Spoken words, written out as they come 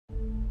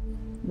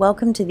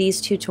Welcome to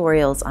these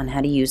tutorials on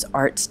how to use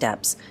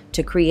Artsteps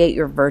to create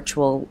your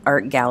virtual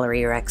art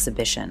gallery or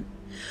exhibition.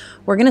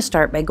 We're going to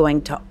start by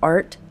going to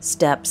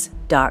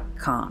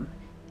artsteps.com,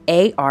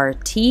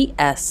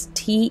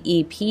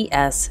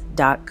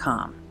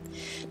 artsteps.com.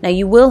 Now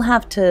you will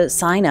have to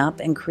sign up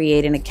and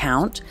create an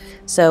account,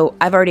 so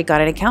I've already got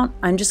an account.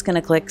 I'm just going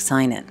to click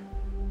sign in.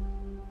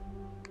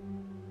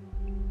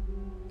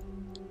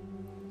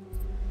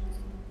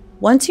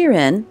 Once you're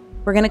in,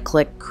 we're going to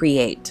click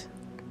create.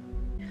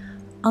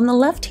 On the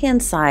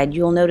left-hand side,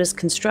 you'll notice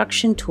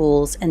construction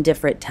tools and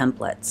different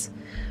templates.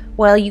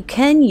 While you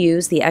can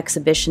use the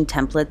exhibition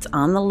templates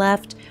on the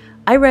left,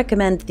 I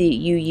recommend that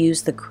you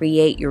use the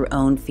create your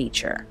own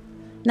feature.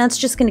 And that's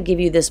just going to give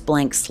you this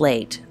blank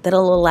slate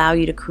that'll allow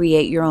you to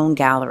create your own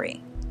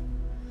gallery.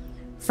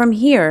 From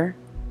here,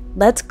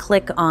 let's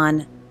click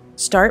on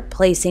Start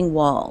Placing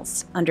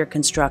Walls under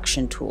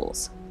Construction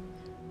Tools.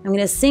 I'm going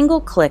to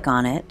single click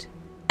on it,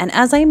 and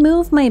as I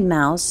move my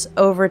mouse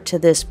over to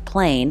this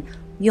plane,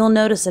 you'll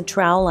notice a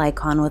trowel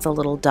icon with a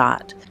little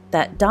dot.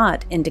 That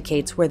dot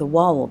indicates where the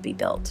wall will be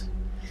built.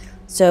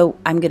 So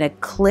I'm going to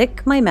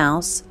click my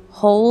mouse,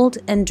 hold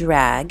and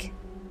drag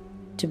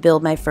to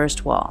build my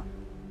first wall.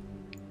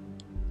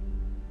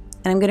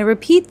 And I'm going to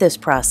repeat this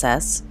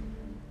process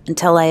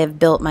until I have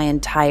built my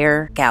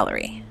entire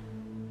gallery.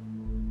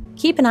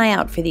 Keep an eye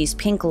out for these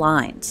pink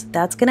lines.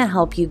 That's going to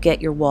help you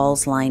get your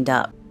walls lined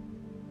up.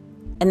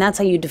 And that's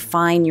how you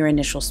define your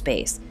initial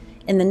space.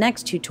 In the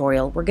next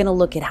tutorial, we're going to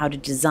look at how to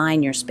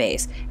design your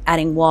space,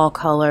 adding wall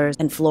colors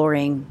and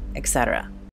flooring, etc.